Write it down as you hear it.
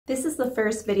This is the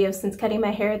first video since cutting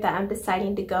my hair that I'm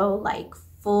deciding to go like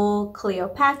full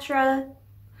Cleopatra,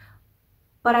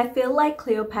 but I feel like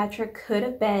Cleopatra could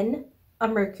have been a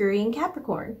Mercury in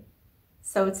Capricorn,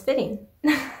 so it's fitting.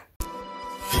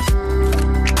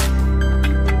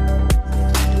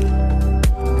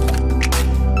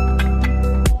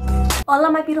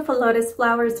 Hola my beautiful lotus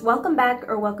flowers, welcome back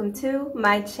or welcome to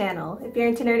my channel. If you're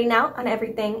into nerding out on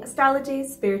everything astrology,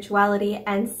 spirituality,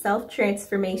 and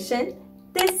self-transformation,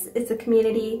 this is the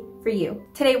community for you.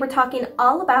 Today we're talking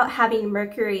all about having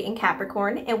Mercury in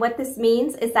Capricorn, and what this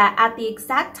means is that at the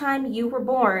exact time you were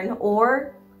born,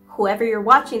 or whoever you're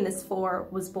watching this for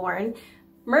was born,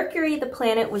 Mercury, the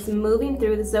planet, was moving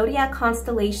through the zodiac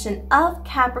constellation of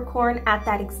Capricorn at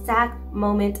that exact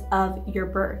moment of your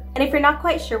birth. And if you're not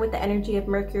quite sure what the energy of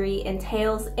Mercury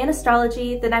entails in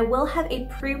astrology, then I will have a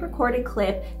pre-recorded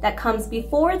clip that comes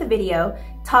before the video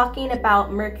talking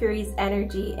about Mercury's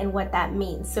energy and what that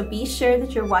means. So be sure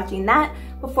that you're watching that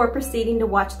before proceeding to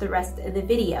watch the rest of the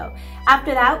video.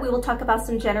 After that, we will talk about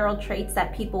some general traits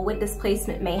that people with this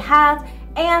placement may have,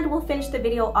 and we'll finish the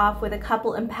video off with a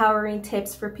couple empowering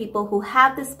tips for people who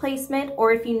have this placement,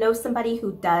 or if you know somebody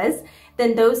who does,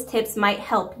 then those tips might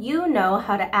help you know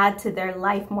how to add to their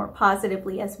life more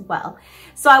positively as well.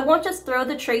 So I won't just throw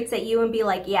the traits at you and be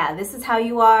like, yeah, this is how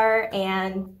you are,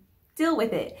 and deal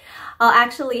with it. I'll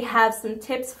actually have some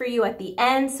tips for you at the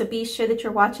end, so be sure that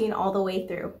you're watching all the way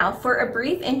through. Now, for a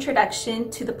brief introduction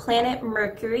to the planet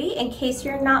Mercury, in case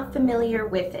you're not familiar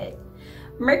with it.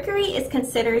 Mercury is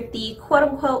considered the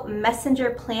quote-unquote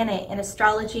messenger planet in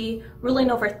astrology,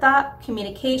 ruling over thought,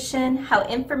 communication, how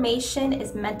information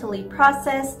is mentally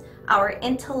processed, our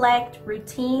intellect,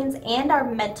 routines, and our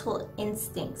mental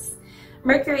instincts.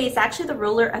 Mercury is actually the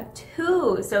ruler of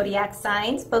two zodiac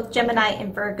signs, both Gemini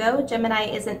and Virgo. Gemini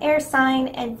is an air sign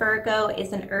and Virgo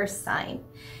is an earth sign.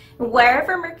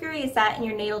 Wherever Mercury is at in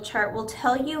your natal chart will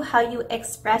tell you how you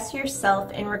express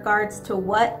yourself in regards to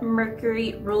what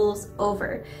Mercury rules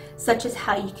over, such as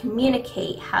how you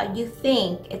communicate, how you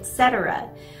think, etc.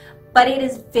 But it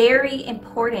is very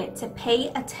important to pay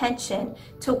attention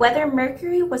to whether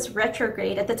Mercury was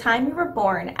retrograde at the time you were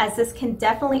born, as this can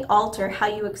definitely alter how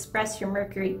you express your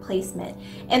Mercury placement.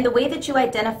 And the way that you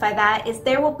identify that is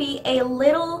there will be a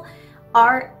little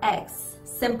RX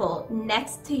symbol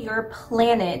next to your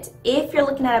planet. If you're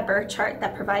looking at a birth chart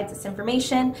that provides this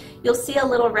information, you'll see a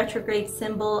little retrograde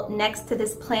symbol next to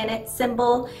this planet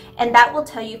symbol, and that will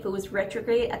tell you if it was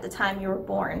retrograde at the time you were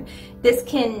born. This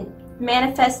can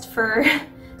manifest for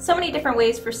so many different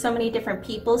ways for so many different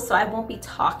people, so I won't be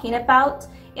talking about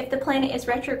if the planet is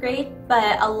retrograde,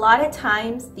 but a lot of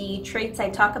times the traits I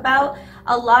talk about,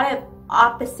 a lot of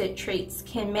opposite traits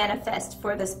can manifest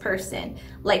for this person.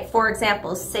 Like, for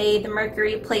example, say the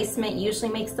Mercury placement usually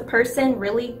makes the person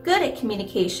really good at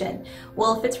communication.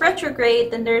 Well, if it's retrograde,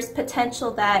 then there's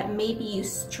potential that maybe you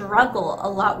struggle a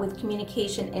lot with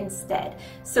communication instead.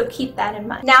 So keep that in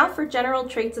mind. Now for general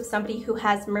traits of somebody who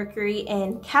has Mercury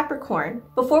in Capricorn.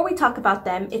 Before we talk about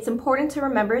them, it's important to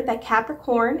remember that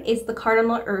Capricorn is the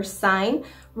cardinal earth sign,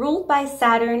 ruled by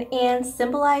Saturn and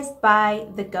symbolized by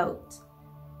the goat.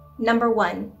 Number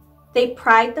one, they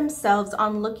pride themselves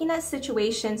on looking at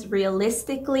situations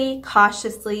realistically,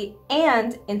 cautiously,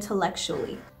 and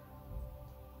intellectually.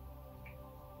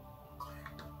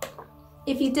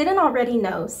 If you didn't already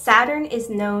know, Saturn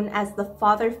is known as the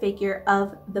father figure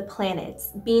of the planets,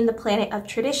 being the planet of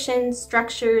traditions,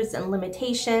 structures, and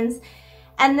limitations.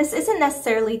 And this isn't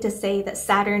necessarily to say that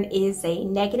Saturn is a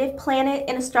negative planet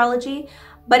in astrology,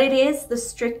 but it is the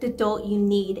strict adult you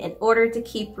need in order to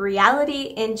keep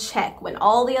reality in check. When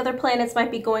all the other planets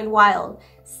might be going wild,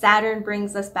 Saturn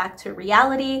brings us back to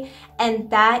reality, and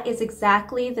that is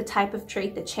exactly the type of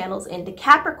trait that channels into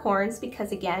Capricorns,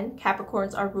 because again,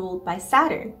 Capricorns are ruled by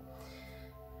Saturn.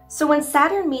 So when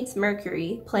Saturn meets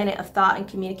Mercury, planet of thought and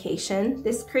communication,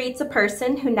 this creates a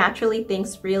person who naturally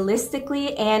thinks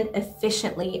realistically and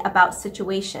efficiently about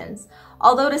situations.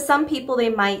 Although to some people they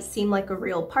might seem like a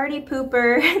real party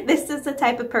pooper, this is the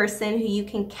type of person who you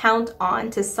can count on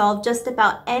to solve just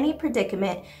about any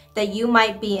predicament that you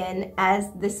might be in,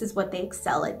 as this is what they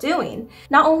excel at doing.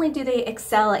 Not only do they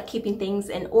excel at keeping things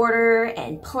in order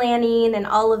and planning and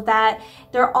all of that,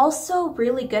 they're also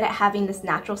really good at having this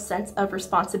natural sense of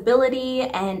responsibility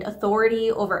and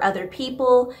authority over other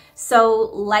people. So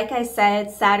like I said,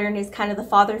 Saturn is kind of the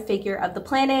father figure of the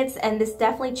planets, and this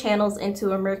definitely channels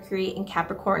into a Mercury in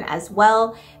Capricorn as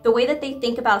well. The way that they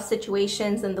think about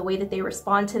situations and the way that they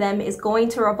respond to them is going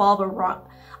to revolve around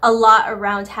a lot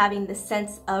around having the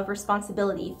sense of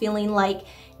responsibility, feeling like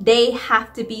they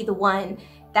have to be the one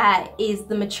that is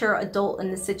the mature adult in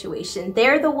the situation.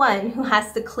 They're the one who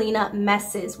has to clean up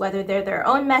messes, whether they're their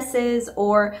own messes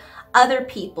or other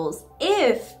people's,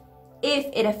 if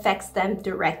it affects them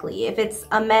directly. If it's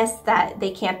a mess that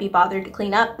they can't be bothered to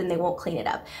clean up, then they won't clean it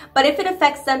up. But if it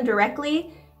affects them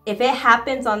directly, if it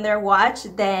happens on their watch,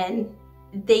 then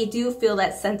they do feel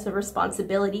that sense of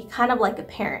responsibility, kind of like a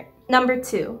parent. Number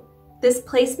 2, this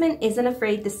placement isn't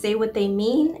afraid to say what they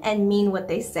mean and mean what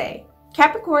they say.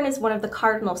 Capricorn is one of the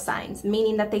cardinal signs,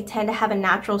 meaning that they tend to have a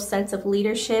natural sense of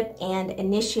leadership and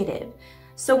initiative.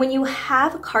 So when you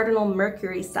have a cardinal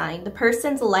Mercury sign, the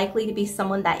person's likely to be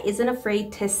someone that isn't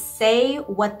afraid to say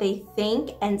what they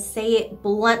think and say it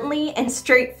bluntly and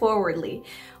straightforwardly.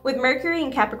 With Mercury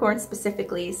and Capricorn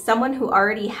specifically, someone who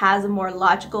already has a more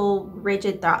logical,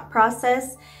 rigid thought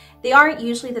process, they aren't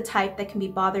usually the type that can be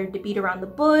bothered to beat around the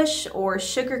bush or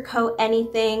sugarcoat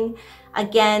anything.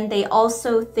 Again, they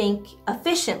also think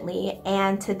efficiently,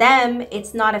 and to them,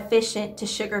 it's not efficient to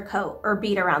sugarcoat or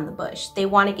beat around the bush. They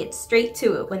want to get straight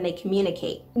to it when they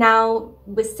communicate. Now,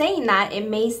 with saying that, it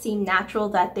may seem natural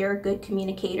that they're a good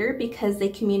communicator because they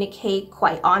communicate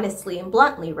quite honestly and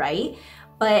bluntly, right?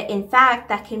 But in fact,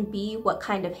 that can be what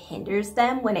kind of hinders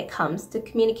them when it comes to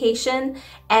communication.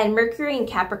 And Mercury in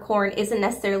Capricorn isn't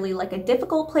necessarily like a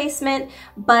difficult placement,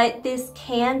 but this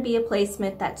can be a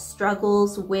placement that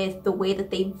struggles with the way that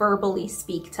they verbally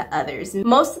speak to others.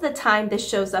 Most of the time, this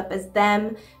shows up as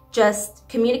them just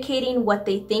communicating what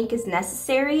they think is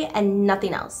necessary and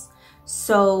nothing else.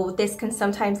 So this can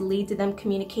sometimes lead to them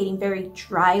communicating very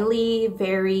dryly,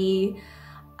 very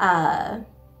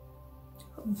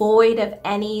void of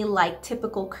any like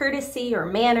typical courtesy or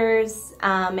manners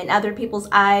in other people's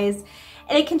eyes.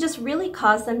 And it can just really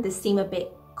cause them to seem a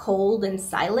bit cold and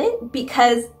silent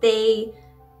because they,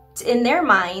 in their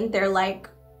mind, they're like,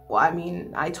 well, I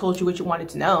mean, I told you what you wanted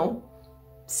to know.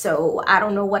 So I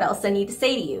don't know what else I need to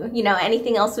say to you. You know,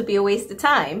 anything else would be a waste of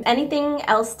time. Anything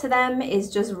else to them is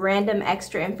just random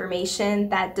extra information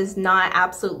that does not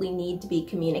absolutely need to be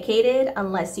communicated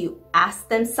unless you ask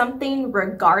them something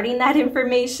regarding that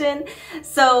information.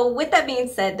 So with that being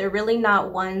said, they're really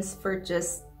not ones for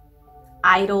just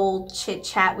idle chit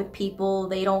chat with people.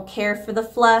 They don't care for the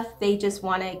fluff. They just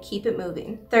want to keep it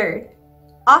moving. Third,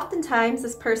 oftentimes,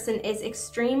 this person is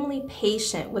extremely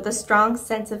patient with a strong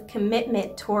sense of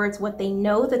commitment towards what they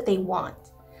know that they want.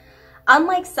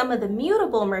 Unlike some of the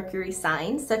mutable Mercury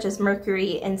signs, such as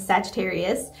Mercury in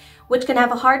Sagittarius, which can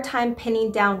have a hard time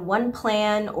pinning down one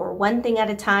plan or one thing at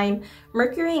a time,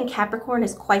 Mercury in Capricorn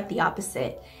is quite the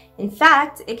opposite. In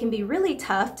fact, it can be really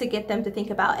tough to get them to think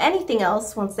about anything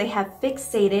else once they have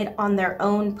fixated on their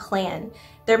own plan.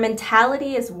 Their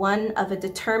mentality is one of a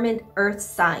determined earth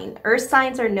sign. Earth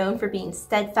signs are known for being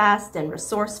steadfast and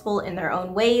resourceful in their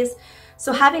own ways.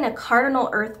 So having a cardinal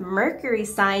earth Mercury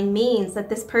sign means that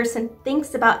this person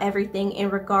thinks about everything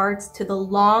in regards to the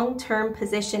long-term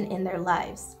position in their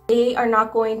lives. They are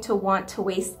not going to want to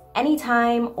waste any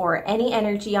time or any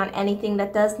energy on anything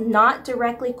that does not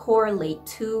directly correlate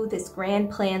to this grand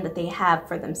plan that they have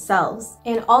for themselves.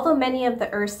 And although many of the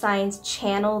earth signs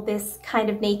channel this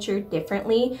kind of nature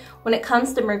differently, when it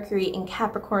comes to Mercury in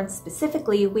Capricorn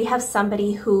specifically, we have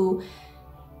somebody who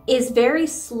is very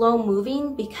slow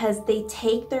moving because they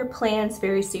take their plans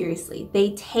very seriously.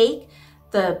 They take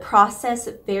the process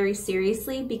very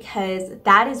seriously because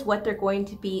that is what they're going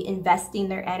to be investing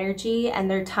their energy and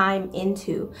their time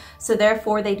into. So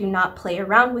therefore, they do not play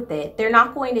around with it. They're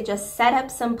not going to just set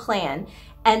up some plan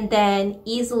and then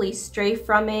easily stray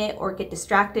from it or get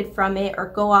distracted from it or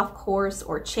go off course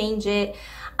or change it.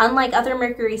 Unlike other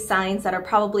Mercury signs that are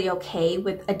probably okay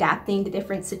with adapting to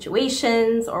different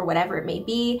situations or whatever it may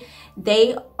be,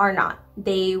 they are not.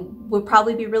 They would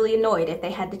probably be really annoyed if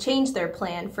they had to change their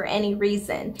plan for any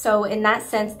reason. So in that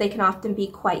sense, they can often be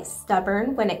quite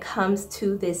stubborn when it comes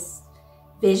to this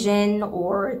vision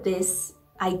or this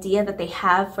idea that they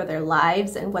have for their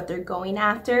lives and what they're going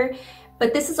after.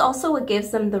 But this is also what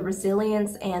gives them the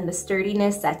resilience and the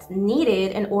sturdiness that's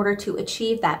needed in order to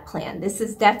achieve that plan. This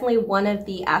is definitely one of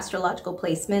the astrological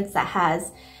placements that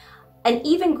has an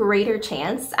even greater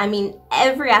chance. I mean,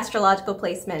 every astrological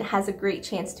placement has a great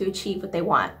chance to achieve what they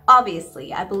want.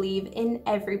 Obviously, I believe in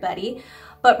everybody,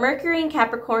 but Mercury in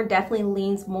Capricorn definitely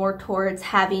leans more towards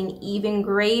having even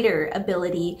greater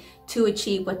ability to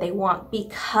achieve what they want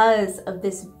because of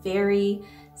this very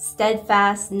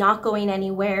steadfast, not going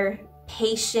anywhere,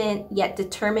 patient yet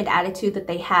determined attitude that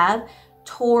they have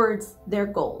towards their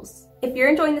goals. If you're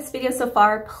enjoying this video so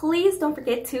far, please don't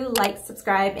forget to like,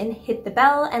 subscribe, and hit the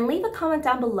bell, and leave a comment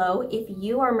down below if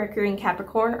you are Mercury in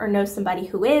Capricorn or know somebody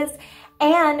who is.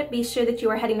 And be sure that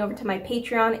you are heading over to my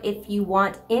Patreon if you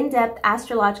want in-depth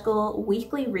astrological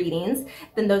weekly readings,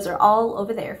 then those are all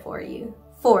over there for you.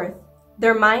 Fourth,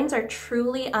 their minds are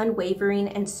truly unwavering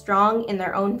and strong in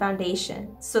their own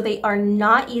foundation, so they are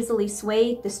not easily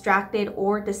swayed, distracted,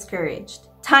 or discouraged.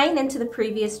 Tying into the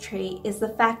previous trait is the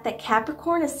fact that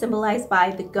Capricorn is symbolized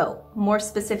by the goat, more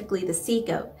specifically the sea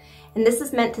goat. And this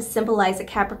is meant to symbolize a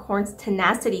Capricorn's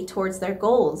tenacity towards their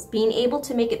goals, being able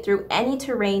to make it through any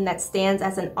terrain that stands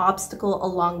as an obstacle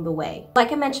along the way.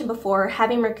 Like I mentioned before,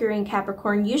 having Mercury in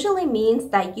Capricorn usually means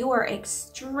that you are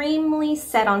extremely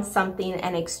set on something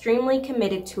and extremely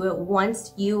committed to it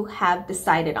once you have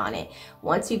decided on it.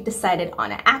 Once you've decided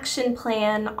on an action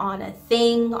plan, on a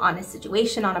thing, on a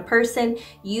situation, on a person,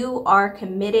 you are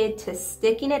committed to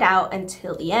sticking it out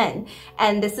until the end.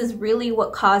 And this is really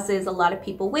what causes a lot of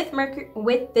people with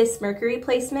this Mercury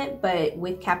placement, but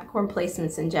with Capricorn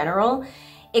placements in general,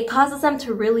 it causes them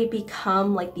to really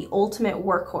become like the ultimate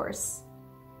workhorse,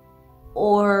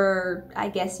 or I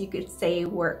guess you could say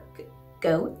work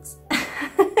goats.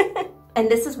 And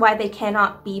this is why they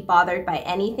cannot be bothered by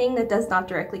anything that does not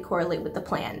directly correlate with the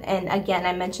plan. And again,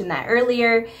 I mentioned that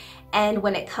earlier. And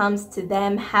when it comes to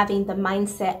them having the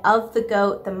mindset of the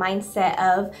goat, the mindset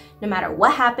of no matter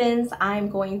what happens, I'm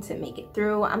going to make it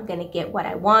through, I'm going to get what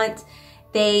I want.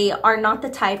 They are not the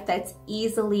type that's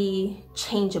easily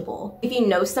changeable. If you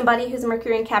know somebody who's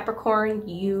Mercury in Capricorn,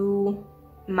 you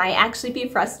might actually be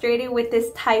frustrated with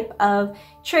this type of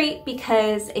trait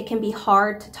because it can be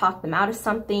hard to talk them out of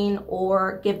something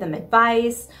or give them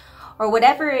advice or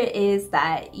whatever it is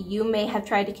that you may have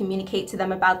tried to communicate to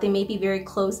them about. They may be very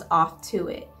closed off to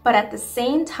it. But at the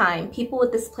same time, people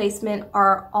with this placement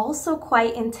are also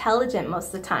quite intelligent most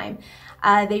of the time.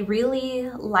 They really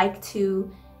like to,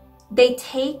 they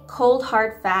take cold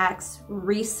hard facts,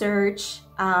 research,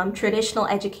 traditional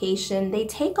education, they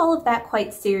take all of that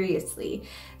quite seriously.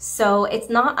 So it's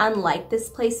not unlike this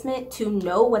placement to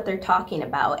know what they're talking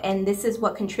about. And this is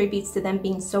what contributes to them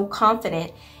being so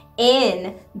confident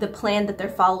in the plan that they're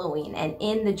following and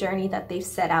in the journey that they've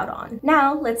set out on.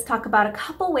 Now, let's talk about a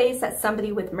couple ways that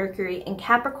somebody with Mercury in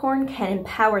Capricorn can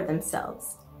empower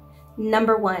themselves.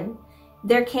 Number one,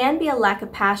 there can be a lack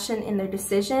of passion in their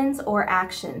decisions or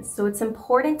actions, so it's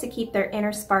important to keep their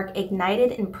inner spark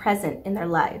ignited and present in their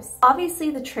lives. Obviously,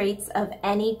 the traits of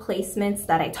any placements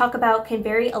that I talk about can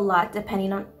vary a lot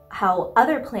depending on how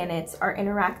other planets are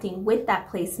interacting with that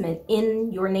placement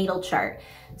in your natal chart.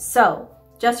 So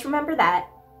just remember that.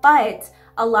 But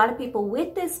a lot of people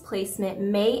with this placement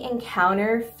may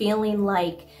encounter feeling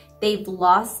like they've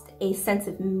lost a sense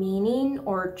of meaning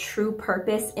or true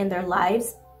purpose in their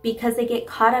lives because they get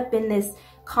caught up in this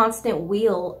constant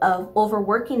wheel of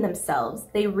overworking themselves.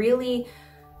 They really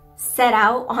set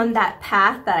out on that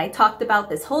path that I talked about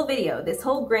this whole video, this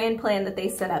whole grand plan that they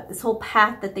set up, this whole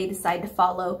path that they decide to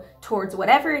follow towards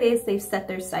whatever it is they've set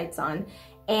their sights on.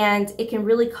 And it can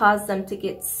really cause them to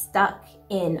get stuck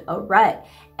in a rut.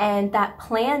 And that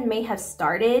plan may have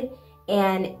started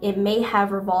and it may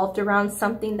have revolved around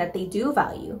something that they do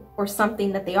value or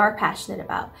something that they are passionate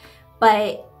about.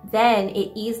 But then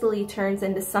it easily turns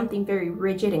into something very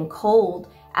rigid and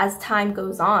cold as time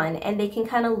goes on, and they can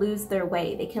kind of lose their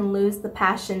way. They can lose the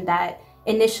passion that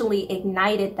initially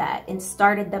ignited that and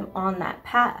started them on that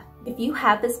path. If you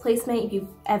have this placement, if you've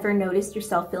ever noticed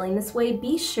yourself feeling this way,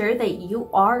 be sure that you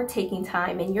are taking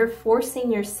time and you're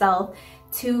forcing yourself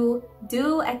to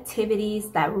do activities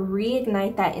that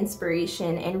reignite that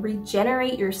inspiration and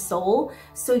regenerate your soul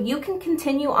so you can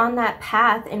continue on that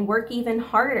path and work even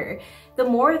harder. The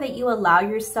more that you allow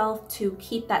yourself to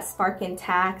keep that spark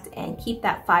intact and keep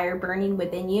that fire burning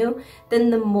within you, then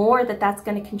the more that that's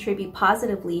going to contribute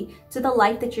positively to the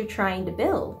life that you're trying to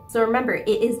build. So remember, it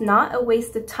is not a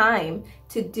waste of time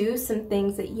to do some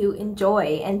things that you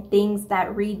enjoy and things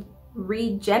that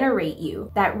regenerate you,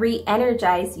 that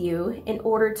re-energize you in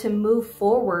order to move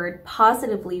forward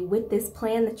positively with this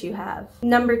plan that you have.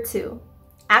 Number two,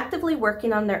 actively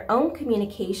working on their own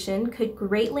communication could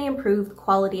greatly improve the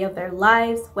quality of their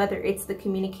lives, whether it's the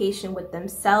communication with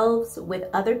themselves, with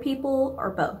other people, or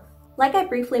both. Like I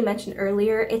briefly mentioned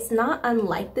earlier, it's not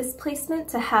unlike this placement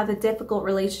to have a difficult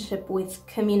relationship with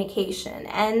communication,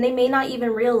 and they may not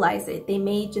even realize it. They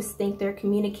may just think they're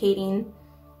communicating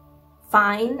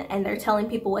fine and they're telling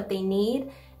people what they need,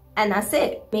 and that's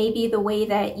it. Maybe the way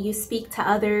that you speak to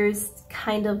others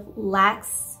kind of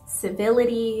lacks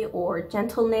civility or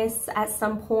gentleness at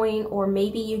some point, or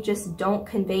maybe you just don't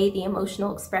convey the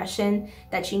emotional expression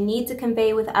that you need to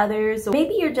convey with others, or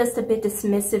maybe you're just a bit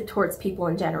dismissive towards people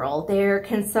in general. There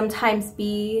can sometimes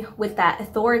be, with that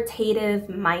authoritative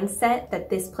mindset that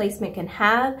this placement can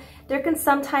have, there can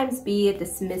sometimes be a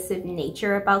dismissive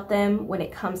nature about them when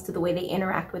it comes to the way they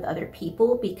interact with other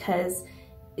people, because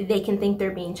they can think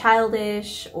they're being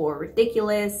childish or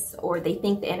ridiculous, or they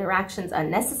think the interaction's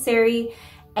unnecessary,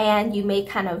 and you may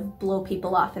kind of blow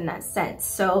people off in that sense.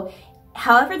 So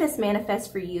however this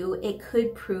manifests for you, it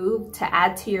could prove to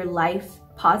add to your life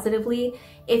positively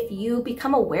if you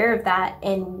become aware of that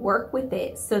and work with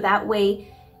it, so that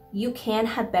way you can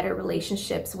have better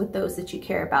relationships with those that you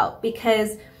care about.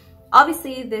 Because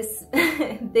obviously this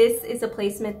this is a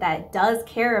placement that does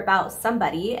care about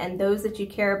somebody, and those that you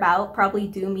care about probably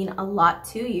do mean a lot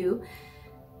to you.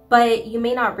 But you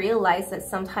may not realize that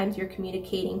sometimes you're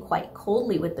communicating quite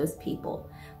coldly with those people.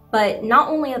 But not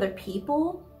only other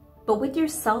people, but with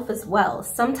yourself as well.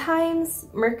 Sometimes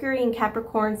Mercury and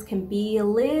Capricorns can be a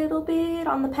little bit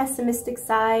on the pessimistic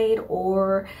side,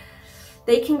 or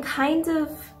they can kind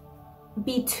of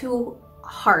be too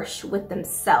harsh with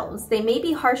themselves. They may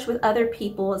be harsh with other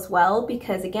people as well,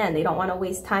 because again, they don't want to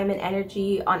waste time and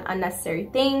energy on unnecessary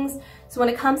things. So when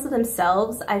it comes to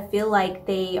themselves, I feel like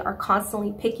they are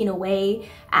constantly picking away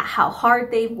at how hard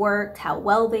they've worked, how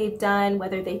well they've done,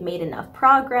 whether they've made enough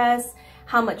progress,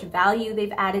 how much value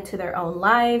they've added to their own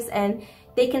lives, and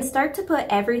they can start to put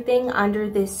everything under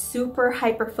this super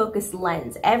hyper-focused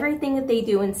lens. Everything that they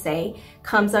do and say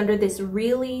comes under this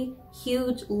really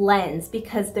huge lens,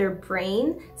 because their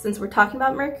brain, since we're talking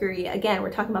about Mercury, again,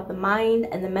 we're talking about the mind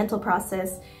and the mental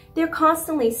process, they're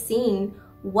constantly seeing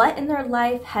what in their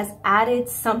life has added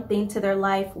something to their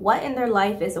life, what in their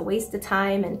life is a waste of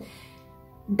time, and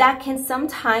that can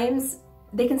sometimes,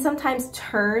 they can sometimes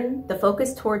turn the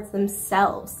focus towards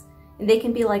themselves. And they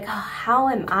can be like, oh, how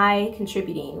am I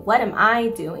contributing? What am I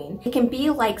doing? It can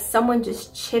be like someone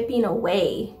just chipping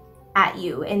away at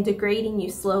you and degrading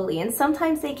you slowly. And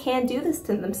sometimes they can do this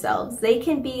to themselves. They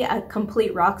can be a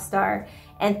complete rock star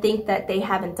and think that they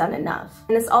haven't done enough.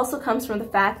 And this also comes from the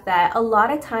fact that a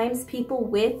lot of times people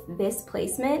with this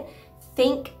placement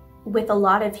think with a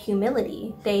lot of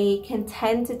humility. They can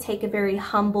tend to take a very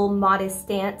humble, modest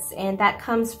stance, and that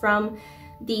comes from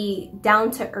the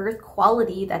down-to-earth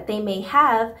quality that they may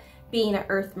have being an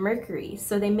Earth Mercury.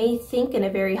 So they may think in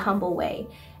a very humble way.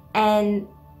 And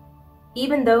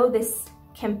even though this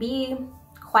can be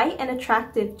quite an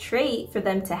attractive trait for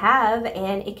them to have,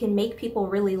 and it can make people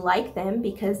really like them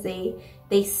because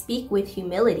they speak with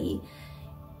humility,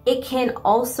 it can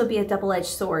also be a double-edged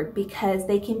sword, because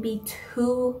they can be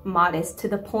too modest to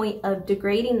the point of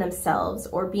degrading themselves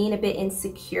or being a bit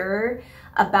insecure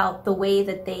about the way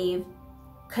that they've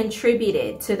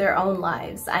contributed to their own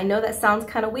lives. I know that sounds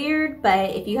kind of weird,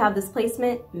 but if you have this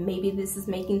placement, maybe this is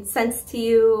making sense to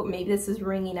you, maybe this is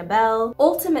ringing a bell.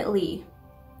 Ultimately,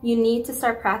 you need to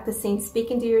start practicing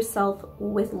speaking to yourself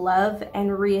with love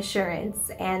and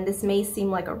reassurance. And this may seem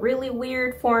like a really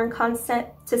weird foreign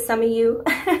concept to some of you,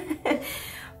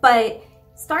 but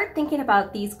start thinking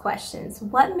about these questions.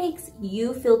 What makes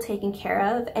you feel taken care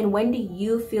of, and when do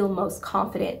you feel most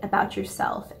confident about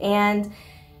yourself? And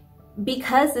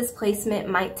because this placement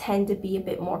might tend to be a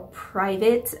bit more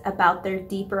private about their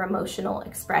deeper emotional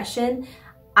expression,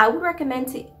 I would recommend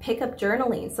to pick up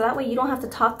journaling, so that way you don't have to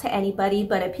talk to anybody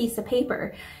but a piece of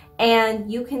paper,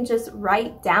 and you can just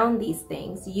write down these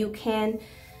things. You can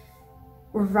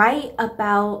write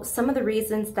about some of the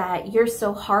reasons that you're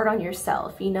so hard on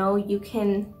yourself. You know, you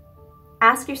can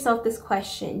ask yourself this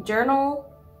question, journal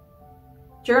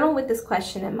with this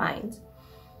question in mind.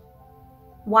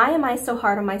 Why am I so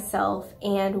hard on myself,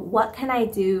 and what can I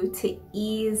do to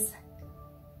ease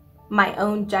my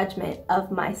own judgment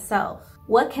of myself?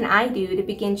 What can I do to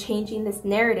begin changing this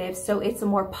narrative so it's a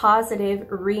more positive,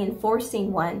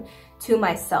 reinforcing one to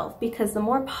myself? Because the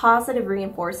more positive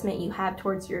reinforcement you have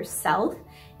towards yourself,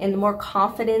 and the more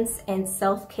confidence and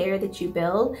self-care that you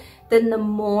build, then the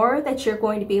more that you're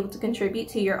going to be able to contribute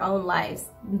to your own lives.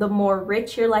 The more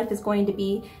rich your life is going to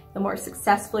be, the more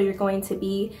successful you're going to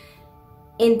be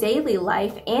in daily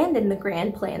life and in the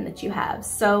grand plan that you have.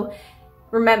 So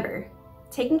remember,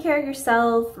 taking care of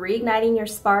yourself, reigniting your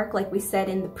spark, like we said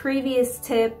in the previous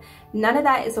tip, none of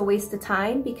that is a waste of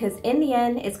time, because in the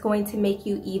end, it's going to make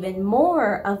you even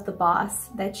more of the boss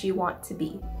that you want to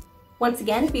be. Once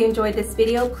again, if you enjoyed this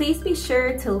video, please be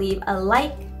sure to leave a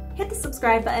like, hit the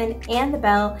subscribe button and the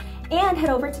bell, and head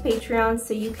over to Patreon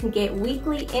so you can get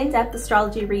weekly in-depth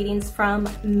astrology readings from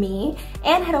me,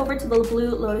 and head over to the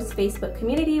LaBlue Lotus Facebook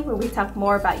community where we talk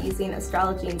more about using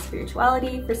astrology and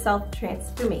spirituality for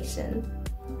self-transformation.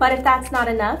 But if that's not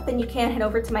enough, then you can head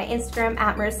over to my Instagram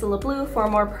at Marisa LaBlue for a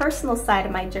more personal side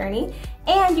of my journey.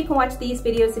 And you can watch these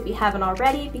videos if you haven't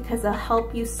already, because they'll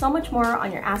help you so much more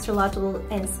on your astrological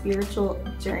and spiritual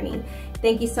journey.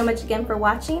 Thank you so much again for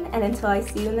watching, and until I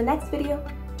see you in the next video,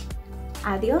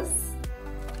 adios.